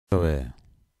Tobe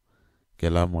ke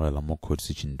la mogela mo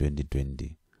Codeswitching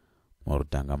 2020 mo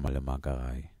rutanga malema ka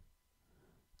gae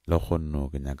le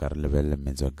kgonno ke nyaka re lebelle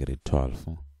metso grade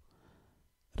 12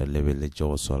 re lebeletše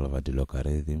go solva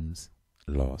di-logarithms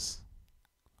laws.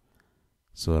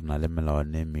 So re na le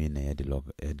melawana e mene ya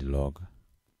di-log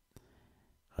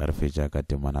ga re fetša ka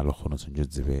temana le kgono tshwantše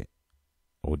tsebe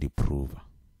go di-prove.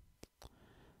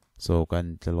 So ka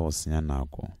ntle le go senya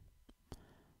nako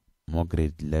mo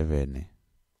grade 11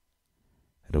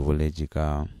 re boletše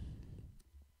ka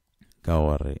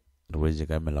gore re boletše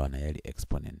ka melawana ya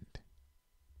di-exponent.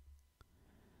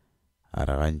 A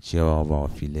re gantši ba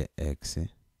go file x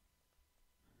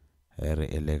re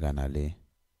elegana le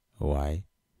y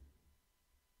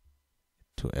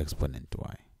to exponent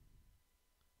y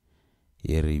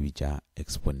ye re bitša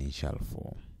exponential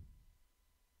form.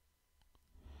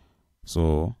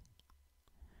 So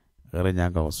ge re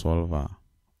nyaka go solva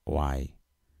y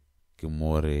ke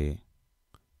mo re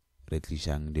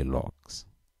tlišang di-logs,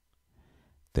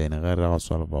 then ge re go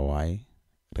solva y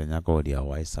re nyaka go dia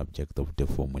y subject of the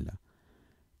formula.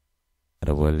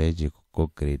 Re boletše ko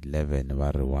grade 11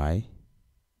 ba re y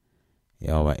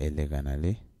ya go ba elegana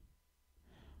le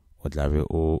o tla be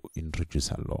o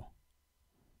introduce law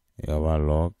ya ba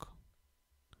log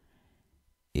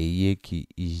e ye ke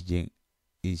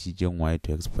išitšeng y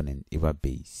to exponent e ba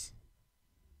base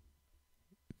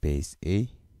a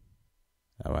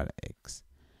ya ba x,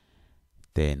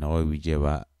 then go bitše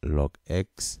ba log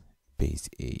x base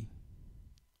a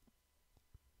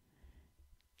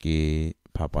ke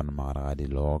phapano magare ga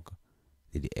di-log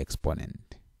le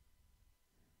di-exponent.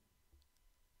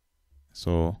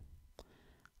 So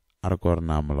a re ko re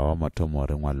na molao wa mathomo o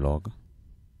reng wa log.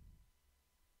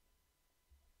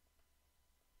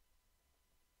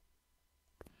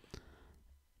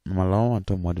 Molao wa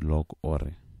mathomo wa di-log o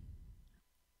re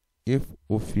if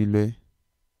o filwe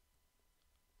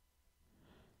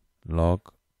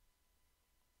log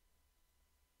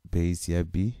base ya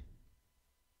b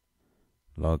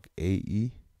log a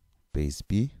base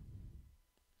b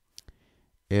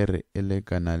e re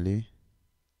elegana le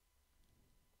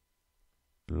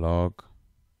log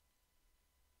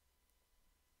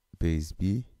base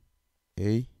b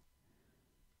a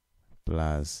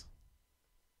plus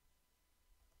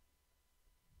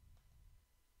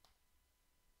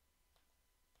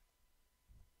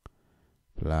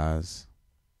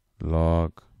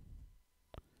log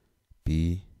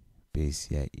b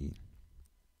base ya e.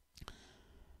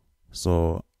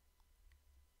 So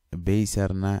base ya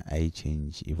rena a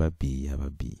change e ba b ya ba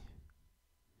b,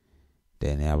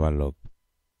 then ya ba log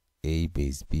a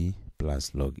base b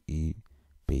plus log e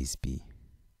base b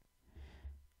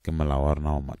ke molao wa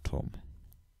rena wa mathomo.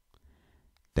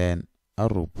 Then a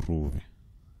re prove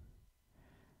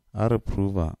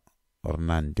or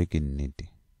na nte ke nnete,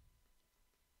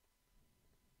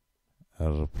 a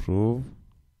re prove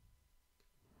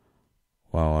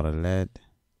wa gore let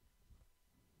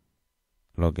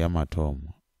log ya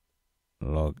mathomo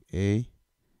log a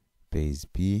base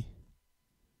b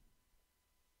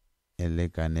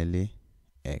elegane le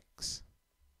x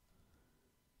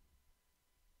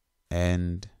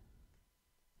and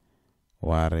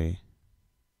wa re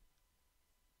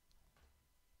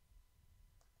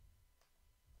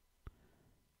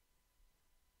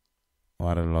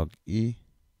log e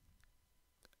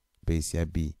base ya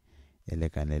b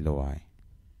elegane le y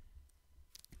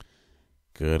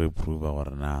ke re prove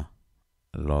gore na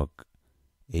log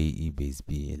a base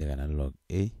b elegana le log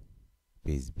a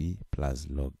base b plus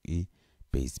log e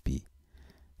base b.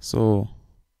 So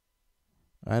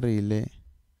ga re ile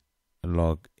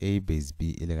log a base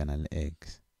b elegana le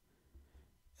x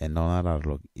and now ra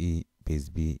log e base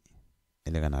b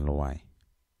elegana le y.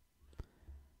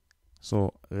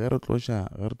 So ge re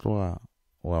tloga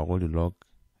wa go di-log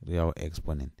re ya go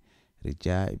exponent re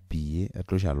tša b re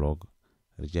tloša log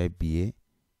re tša b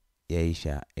ya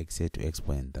iša x to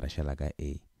exponent ra šala ka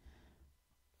a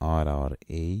ora gore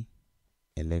a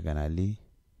elegana le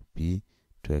b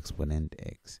to exponent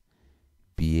x,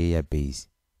 b ya base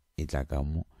e tla ka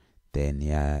mo then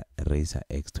ya raise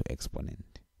x to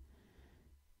exponent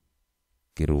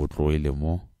ke re o tloile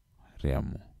mo re ya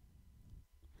mo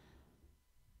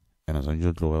ena swantse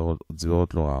o tsebe go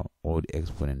tloga go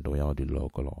di-exponent go ya go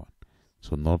di-log le gona.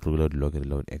 So no tlogile go di-log re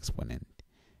le go di-exponent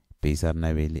base a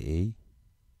rena be le a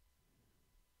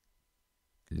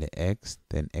le x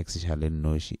then xša le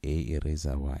noši a e raise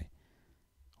y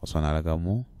go swana le ka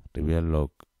mo re bea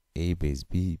log a base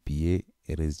b b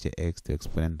e raise x to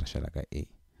exponent ra šala ka a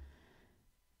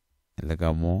le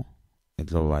ka mo e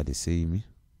tlo ba the same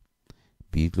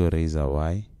b tlo raise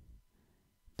y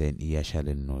then e ya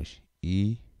šale noši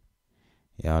e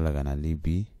ya lekana le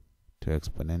b to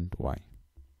exponent y.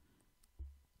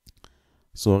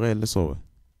 So ge le so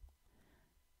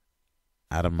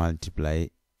are multiply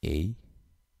a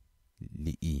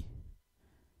le e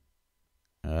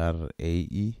re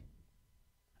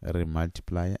re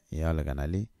multiply ya lekana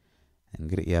le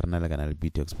ngre e rena lekana le b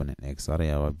to exponent x are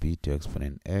ya b to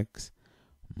exponent x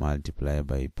multiply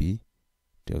by b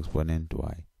to exponent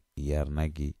y ya rena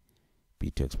ke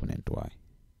b to exponent y.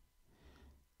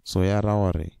 So ya ra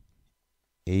gore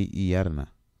a ya rena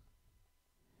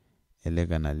e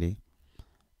lekana le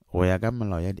go ya ka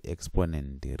melao ya di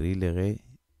exponent re ile ge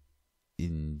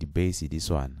in the base di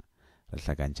swana re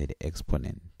hlakantša di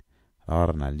exponent ra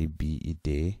gore na le b e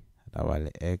tee ra ba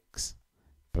le x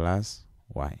plus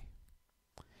y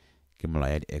ke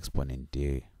melao ya di exponent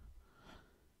ye.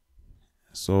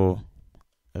 So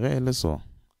ge e le so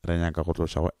re nyaka go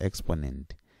tloša go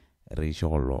exponent re iše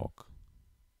go log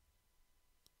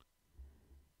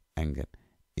angle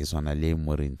e swana le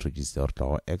mo re introduce gore tla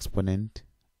go exponent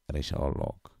re iše go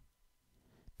log.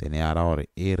 Then ya ra gore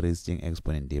a raising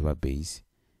exponent e ba base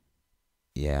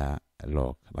ya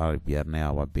log ra gore b rena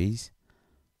ya ba base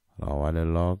ra wa le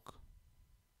log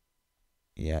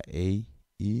ya a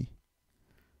e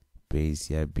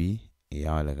base ya b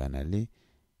ya lekana le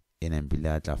e nempile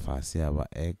a tla fase ya ba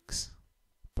x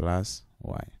plus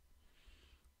y.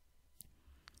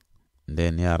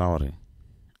 Then ya ra gore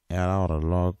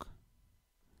log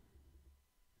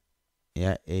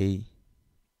ya a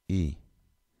e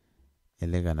e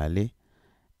lekana le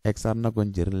x rena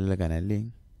kontše re lekana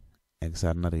le x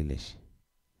rena re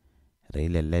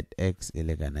ile let x e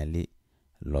lekana le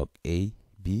log a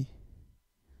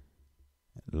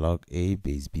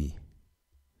base b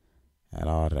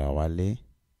ra gore wa le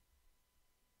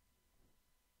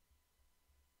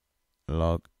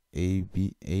log a e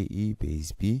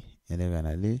base b e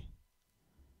lekana le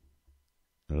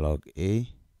log a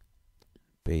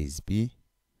base b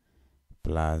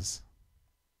plus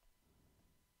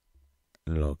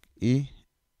log e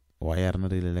y rena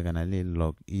re ile lekana le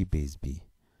log e base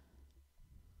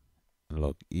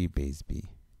b.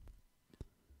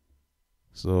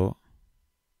 So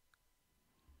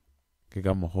ke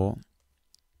ka mokgo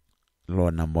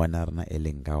lona mbona rena e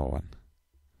leng ka gona.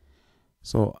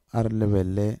 So a re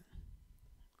lebelle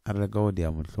a re ka go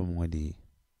dia mohlomongwe di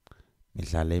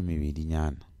mehlala e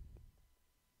mebedinyana.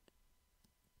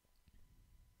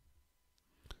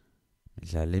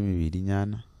 Mehlala e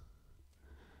mebedinyana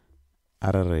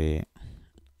a re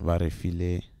ba re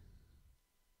file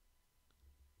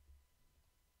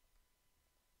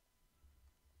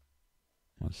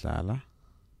mohlala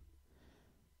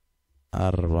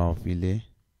a re ba file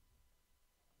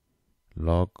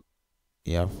log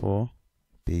ya 4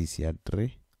 base ya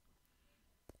 3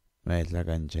 ba e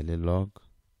hlakantša le log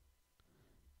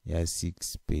ya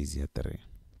 6 base ya 3.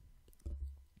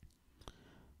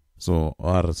 So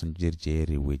a re swantše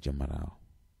re wetše morago.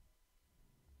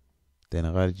 Then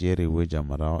ga re wetša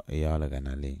morago e ya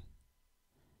lekana le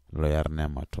lo ya rena ya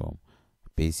mathomo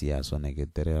base ya sona ke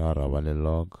 3 ga re ba le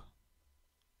log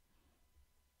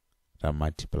ra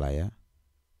multiplier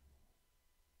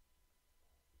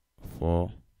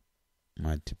 4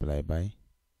 multiply by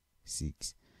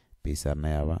 6 base rena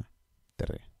ya ba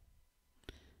 3.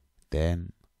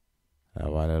 Then ra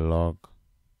ba le log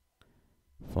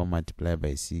 4 multiply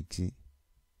by 6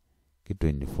 ke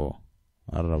 24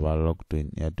 ra ba log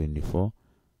 20 ya 24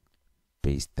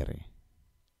 base 3.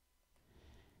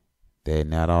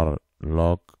 Then ra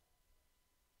log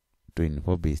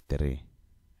 24 base 3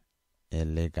 e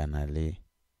lekana le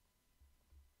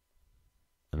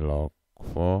log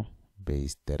 4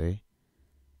 base 3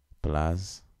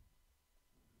 plus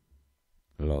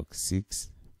log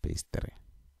 6 base 3.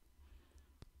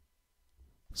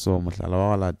 So mohlala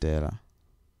wa go latela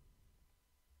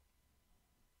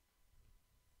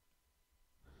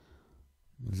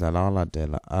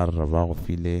a re ba go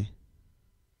file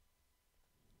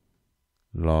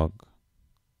log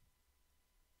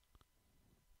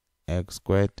x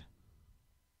squared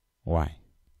y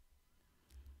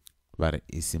ba re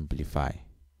e simplify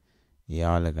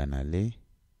ya lekana le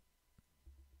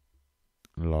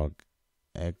log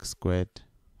x squared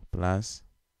plus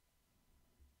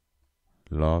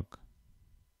log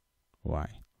y.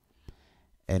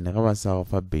 And ga ba sa go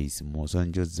fa base mo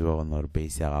swantše o tseba go gore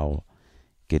base ya gago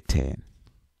ke 10.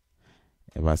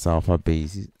 E ba sa go fa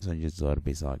base swantše o tseba gore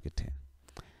base ya gago ke 10.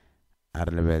 A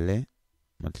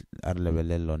re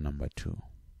lebelle law number 2.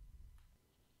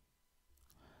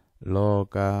 Law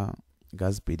ka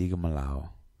Sepedi ke molao.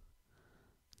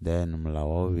 Then molao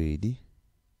wa bobedi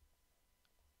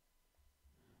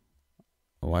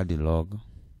wa di log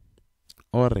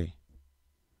ore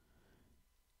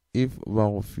if ba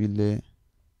go file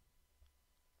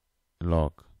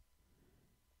log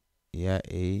ya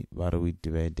a ba re we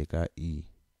divide ka e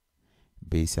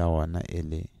base ya gona e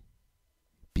le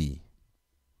b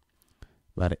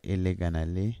ba re e lekana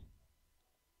le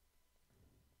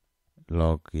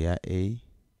log ya a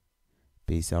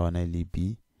base ya gona e le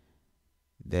b,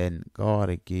 then ka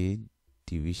gore ke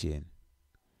division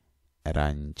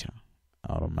rantšha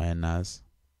or minus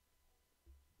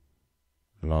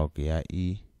log ya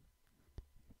e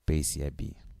base ya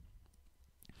b.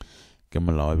 Ke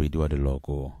molao wa bedi wa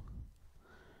di-log.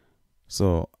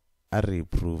 So a re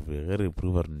prove re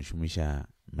prove re šomiša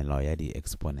melao ya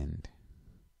di-exponent,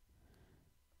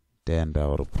 then ra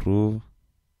gore prove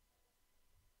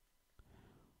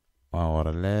wa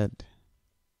gore let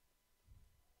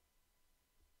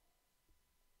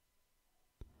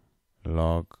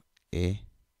log a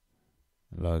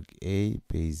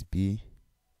base b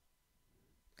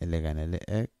e lekane le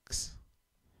x,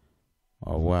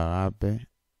 wa boa gape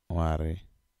wa re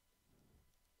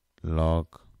log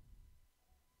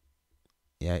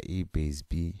ya e base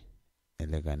b e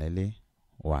lekane le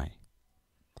y.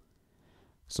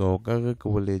 So ka ge ke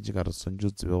boletše ka re swantše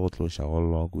o tsebe go tloša go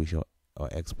log or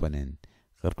exponent.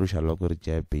 Ge re tloša log re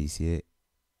tšea base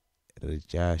re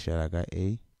tšea šala ka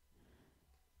a,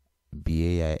 b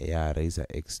ya raise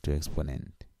x to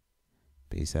exponent,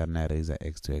 base ya rena raise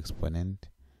x to exponent,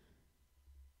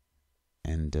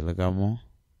 and le ka mo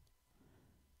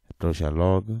tloša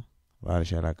log ra re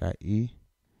šala ka e,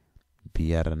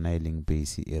 b ya rena e leng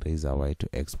base e raise y to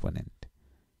exponent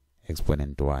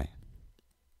y.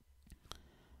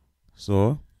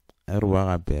 So e re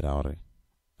wa gape ra gore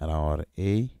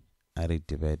a re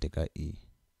divide ka e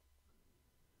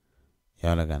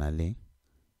ya lekana le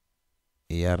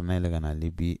e ya rena e lekana le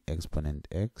b exponent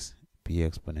x, b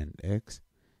exponent x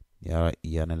ya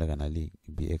rena e lekana le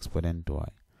b exponent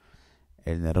y.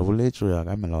 And re boletše ya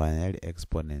ka melawana ya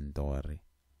di-exponent gore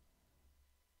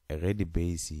ge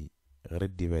di-base re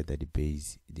divide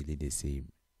di-base di le the same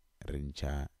re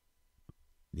ntšha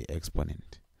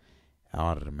di-exponent ya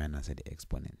gore re minus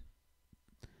di-exponent.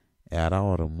 Ya ra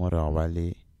gore mo re go ba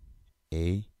le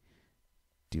a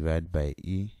divide by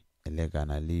e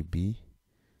lekana le b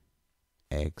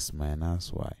x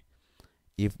minus y.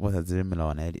 If o sa tsebe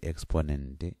melawana ya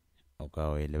di-exponent o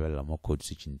ka o e lebelela mo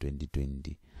Codeswitching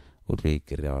 2020 o tlo e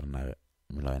kry-a gore na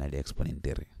melawana ya di-exponent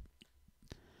re.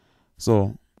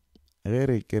 So ge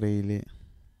re kry-ile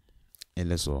e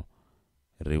le so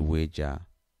re boetša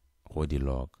go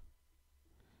di-log,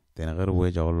 then ge re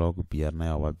boetša go log b ya rena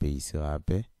ya goba base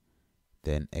gape,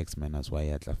 then x minus y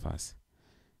ya tla fase,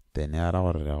 then ya ra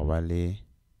gore re go ba le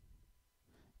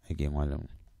a ke ngwa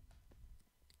lengwe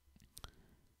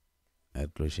a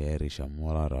tloša e reša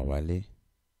mo ra go ba le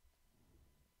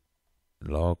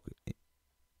log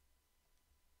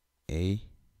a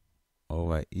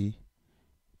over e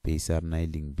base ya rena e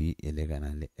leng b e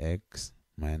lekana le x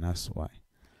minus y.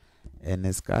 And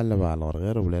se ka lebala gore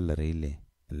ge re bolela re ile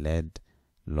let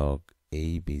log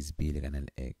a base b lekana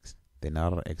le x, then a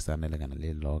re x rena e lekana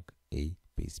le log a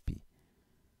base b.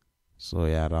 So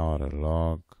ya ra gore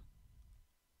log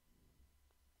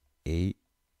a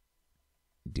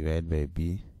divide by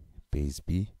b base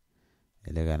b e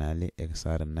lekana le x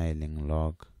rena e leng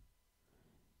log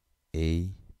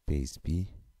a base b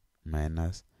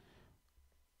minus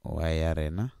y ya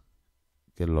rena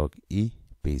ke log e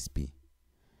base b.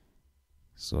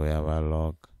 So ya ba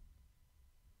log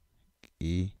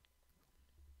e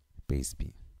base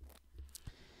b.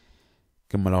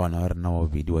 Ke molawana wa rena wa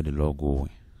bobedi wa di-log o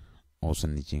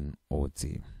swanetšeng o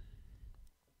tsebe.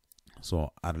 So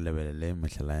a re lebelele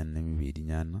mehlala ya nne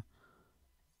mebedinyana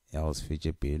ya go se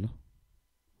fetše pelo.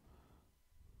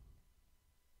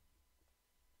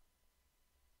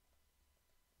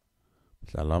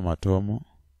 Mohlala wa mathomo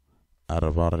a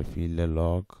re ba re file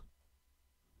log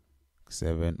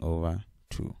 7 over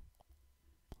 2.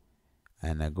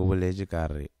 And go boletše ka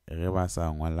re ge ba sa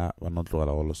ngwala ba no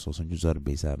tlogela go leso swantše re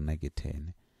base ya rena ke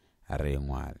 10 a re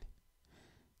ngwale.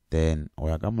 Then o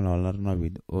ya ka molao la rena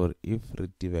bedi or if re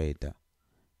divide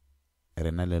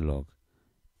rena le log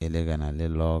e lekana le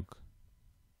log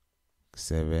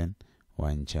 7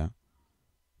 wa ntšha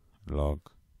log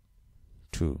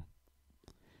 2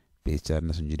 base ya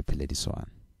rena swantše di phele di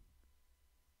swana.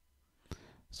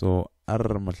 So a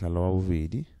re mohlala wa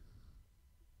bobedi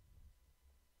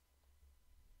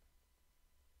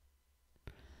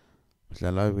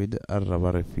a re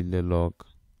ba re file log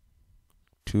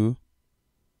 2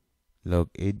 log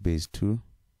 8 base 2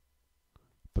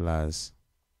 plus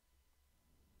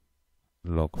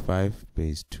log 5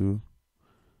 base 2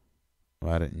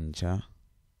 ba re ntšha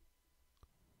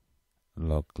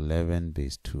log 11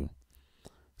 base 2.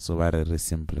 So ba re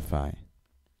simplify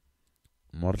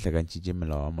mo re hlakantšitše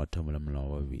melao wa mathomo le melao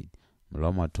wa bobedi.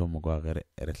 Molao wa mathomo kwa ge re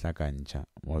hlakantšha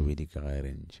wa bobedi ka ga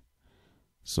re ntšha.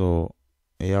 So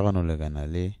ya gano lekana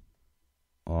le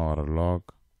or log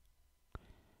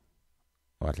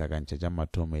wa hlakantšha tša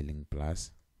mathomo e leng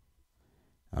plus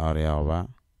or ya go ba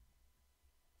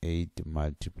 8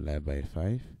 multiplied by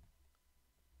 5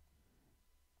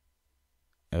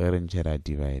 ge re ntšha ra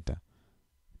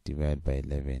divide by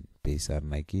 11 base a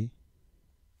rena ke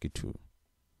 2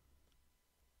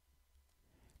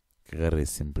 ke ge re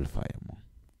simplify mo.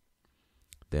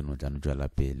 Then o tla no tšwela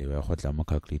pele wa go tla mo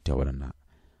calculator wa rena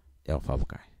ya go fa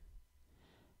bokae.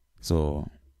 So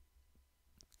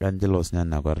ka ntle le go senya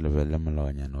nako re lebelele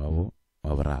molaonyana wa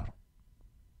boraro.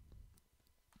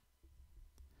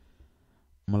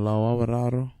 Molao wa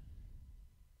boraro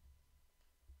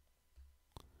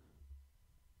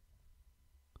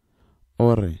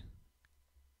ore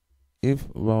if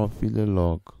ba go file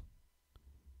log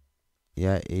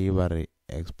ya a ba re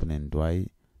exponent y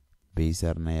base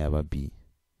a rena ya ba b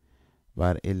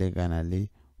ba re e lekana le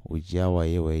go tšea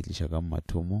y wa e tliša ka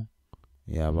mathomo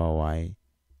ya ba y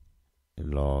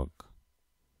log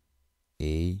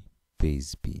a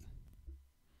base b.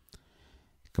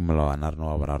 Ke molawana rena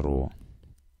wa boraro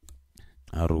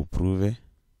a re prove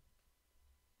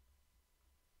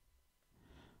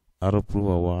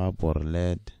wa gape gore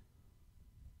let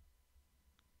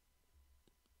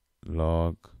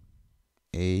log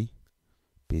a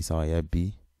base ya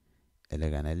b e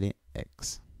lekana le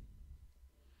x.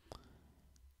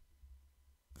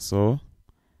 So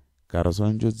ka re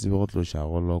swantse o tsebe go tloša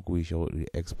go log o iše go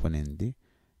exponent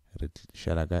re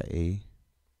šala ka a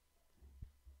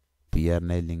b ya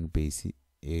rena e leng base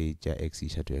a tša x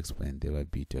iša to exponent ba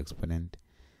b to exponent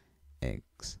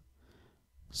x.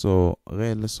 So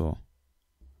ge le so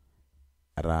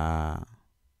ra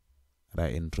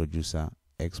introduce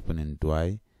exponent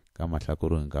y ka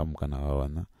mahlakoreng ka mokana ga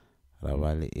ona ra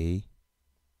ba le a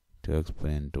to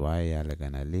exponent y ya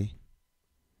lekana le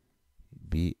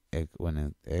b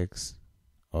exponent x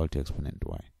all to exponent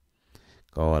y.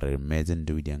 Ka gore metse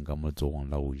nte o diang ka mo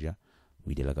letsogong la go ja o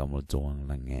idela ka mo letsogong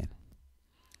la ngena.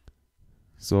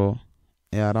 So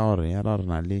ya ra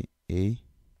na le a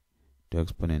to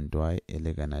exponent y e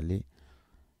lekana le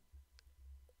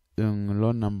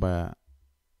law number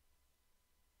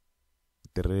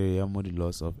 3 ya mo di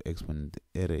laws of exponent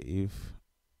ere if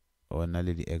o na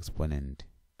le di exponent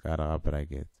ka ra ga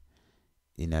bracket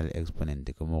e na le exponent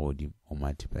ka mo godimo o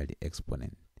multiply di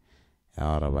exponent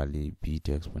ya ra ba le b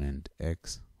to exponent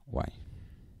x y.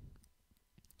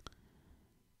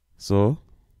 So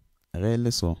ge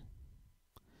le so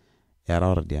ya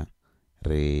ra gore dia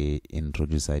re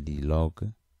introduce di log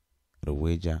re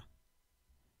weja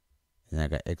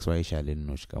nyaka xy sha le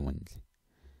nnoši ka montle.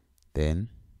 Then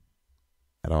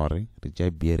ra gore re tša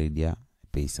b re dia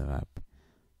base gape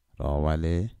ra ba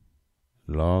le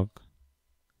log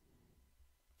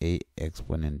a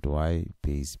exponent y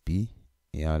base b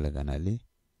ya lekana le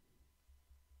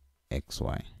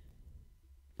xy.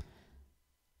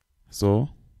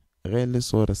 So ge le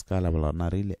so re ska labola rena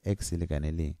re ile x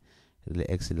lekane le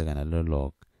x lekana le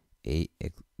log a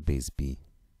base b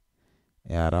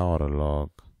ya ra gore log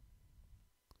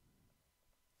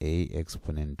a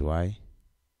exponent y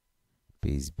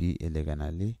base b e lekana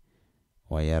le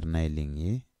y ya rena e leng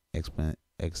ye exponent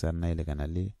x ya rena e lekana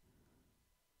le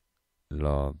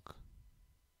log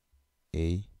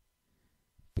a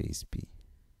base b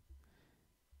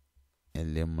e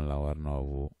le molao wa rena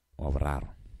wa boraro.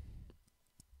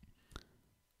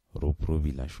 Ro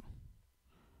provila šo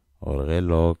gore ge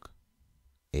log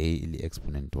a le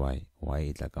exponent y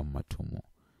e tla ka mathomo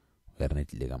ya rena e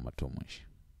tlile ka mathomo še.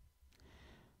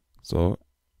 So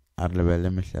a re lebelele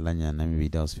mehlalanyana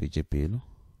mebedi a go se fetše pelo.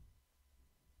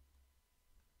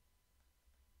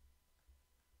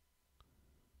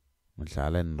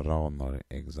 Mohlala e nra go nore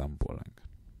example.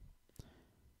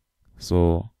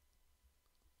 So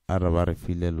a re ba re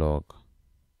file log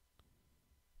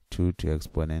 2 to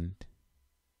exponent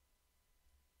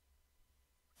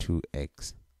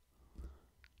 2x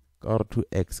ka gore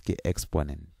 2x ke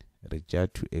exponent re tša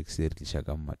 2x re tliša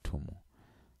ka mathomo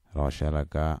ra go šala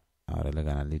ka a re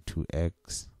lekana le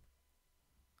 2x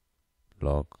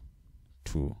log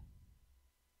 2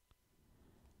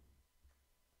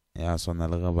 ya swana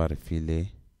le ga ba re file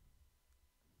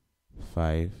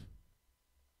 5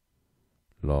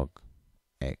 log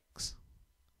x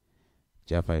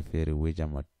tša 5 e re wetša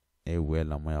e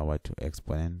wela mo ya ba to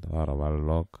exponent ga re ba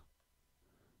log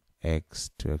x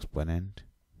to exponent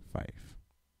 5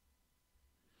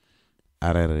 a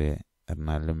re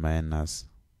na le minus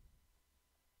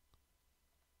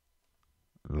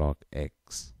log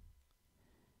x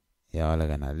ya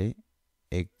lekana le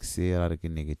x ra re ke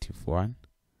 -1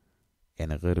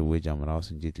 ene ge re wetša morago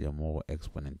sentše mo go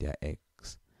exponent ya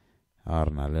x a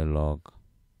re na le log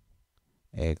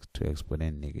x to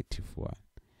exponent -1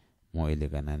 mo e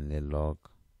lekanang le log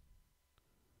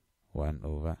 1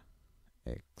 over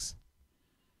x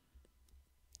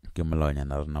ke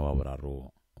molaonyana rena wa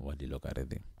boraro wa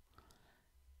di-logarithm.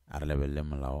 A re lebelele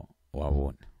molao wa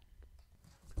bone.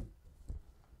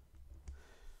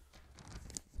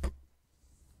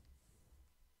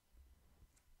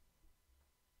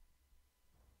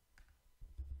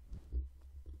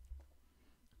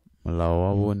 Molao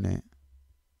wa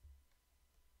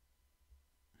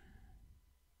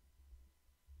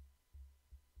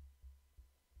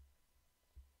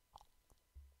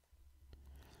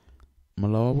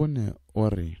bone o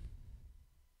re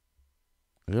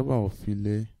ge ba go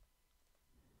file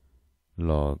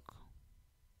log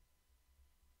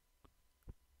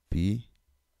b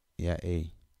ya a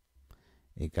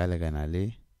e ka lekana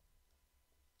le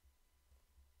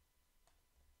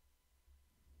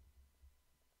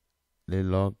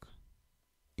log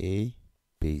a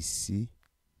base c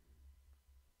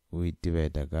o e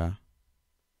divide ka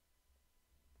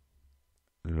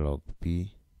log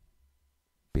b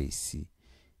base c.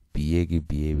 B e ke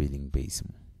b e beleng base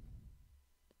mo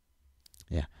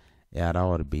ya ra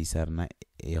gore base ya rena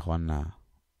e gona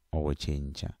go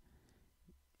change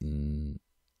e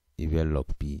be log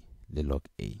b le log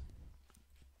a.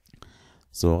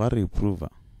 So ga re prove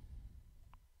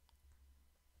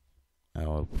I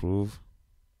will prove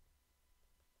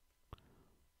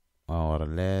or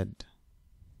let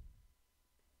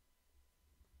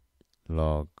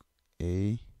log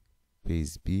a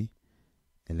base b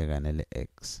e lekane le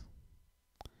x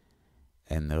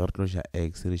and ge re tloša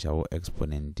x re xa go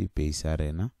exponent base ya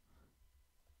rena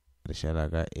re šala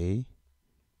ka a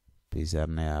base ya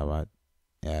rena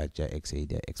ya tša x a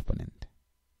di exponent.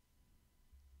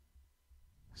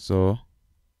 So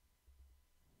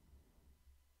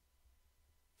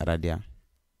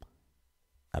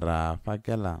ra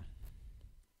fakela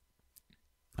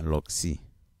log c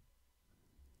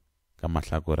ka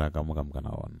mahlakore a ka moka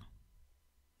mokana ona.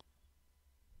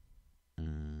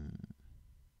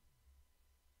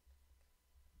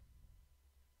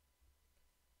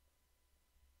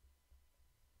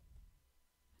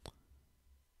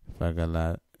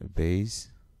 Fakela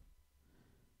base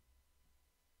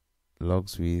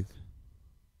logs with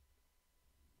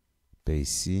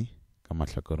base c ka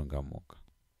mahlakoreng ka moka.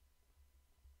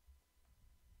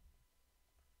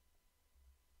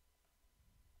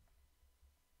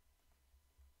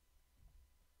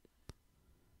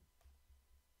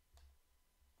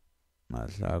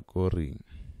 Mahlakoreng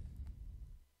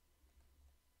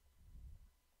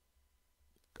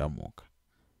ka moka.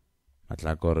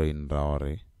 Mahlakoreng ra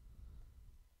gore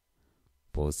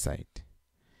both side.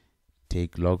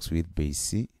 Take logs with base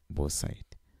c both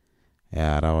side.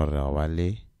 Ya ra gore go ba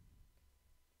le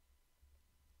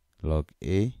log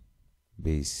a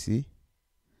base c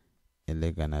e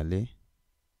lekana le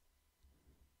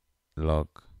log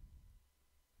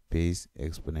base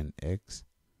exponent x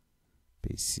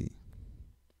base c.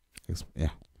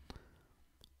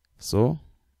 So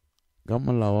ka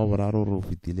molao wa boraro re o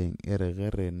fetileng e re ge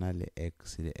re na le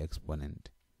x le exponent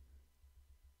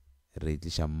re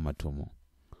tliša mo mathomong,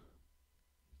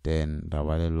 then ra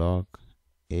ba le log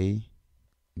a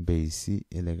base c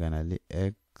e lekana le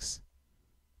x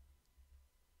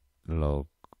log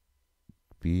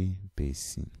b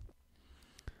base c,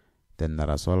 then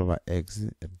ra solve x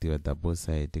divide both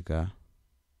side ka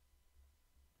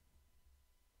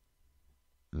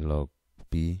log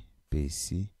b base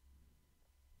c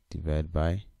divide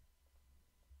by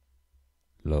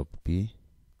log b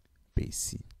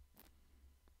base c.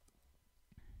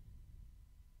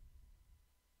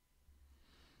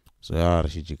 So ya re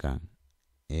šitše kang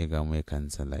e ka mo e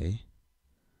cancela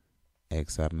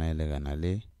x rena e lekana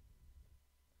le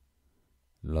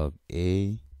log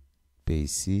a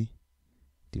base c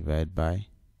divide by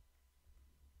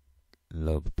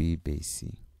log b base c.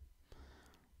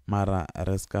 Mara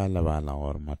re ska lebala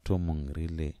gore mathomong re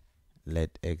ile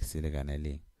let x e lekane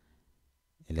le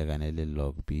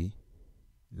log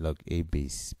a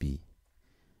base b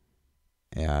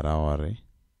ya ra gore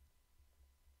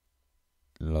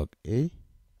log a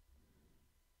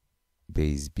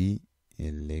base b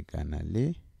e lekana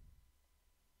le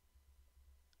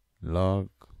log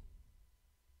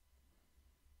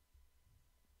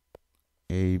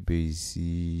a base c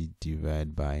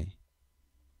divide by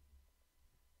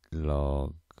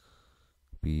log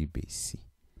b base c.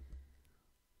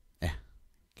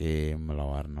 Ke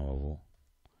molao wa rena wa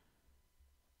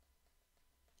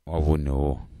wa bone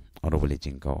o re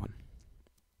boletšeng ka ona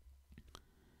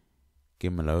ke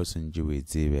molao sentše o e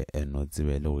tsebe and o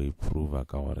tsebe le go improve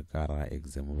ka gore ka ra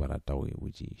exam ba rata go e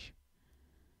botšiša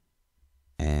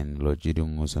and lo tše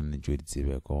dingwe o swanetše o di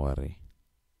tsebe ka gore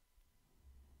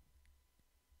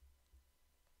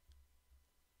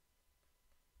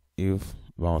if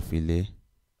ba go file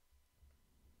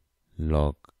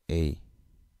log a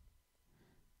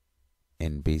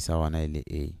and base a wana ile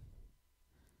a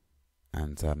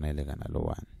answer na ile kana le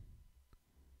 1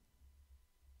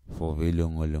 for value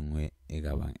nngwe le nngwe e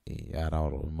ka bang a ya ra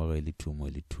gore mo ga ile 2 mo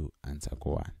ile 2 answer ko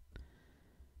 1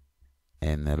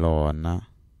 and le ona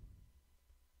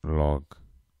log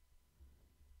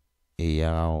a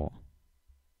ya gago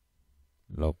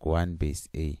log 1 base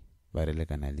a ba re le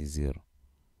kana le 0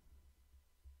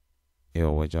 e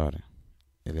go botša gore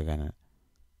e le kana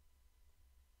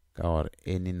ka gore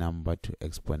any number to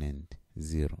exponent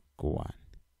 0 ko 1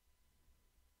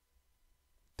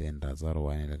 then that's our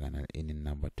 1 ile kana any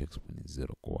number to exponent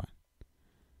 0 ko 1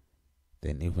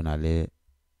 then if na le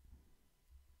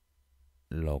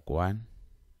log 1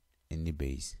 any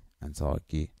base answer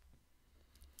ke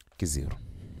 0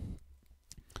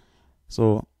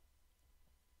 so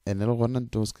ene le gona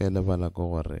nto ska ile bala go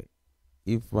gore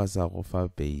if ba sa go fa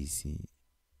base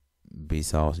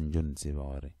a go sentse ntse ba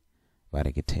gore ba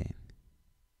re ke 10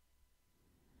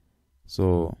 so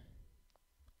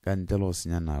ka ntle le go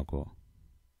senya nako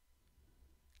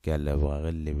ke a leboga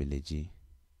ge lebeletše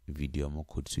video mo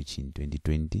Codeswitching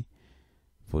 2020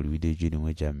 for video tše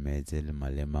dingwe tša metse le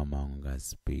malema a mangwe ka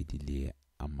Sepedi le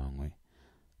a mangwe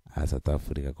a South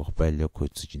Africa go gopela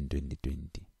Codeswitching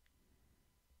 2020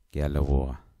 ke a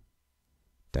leboga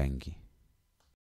thank you.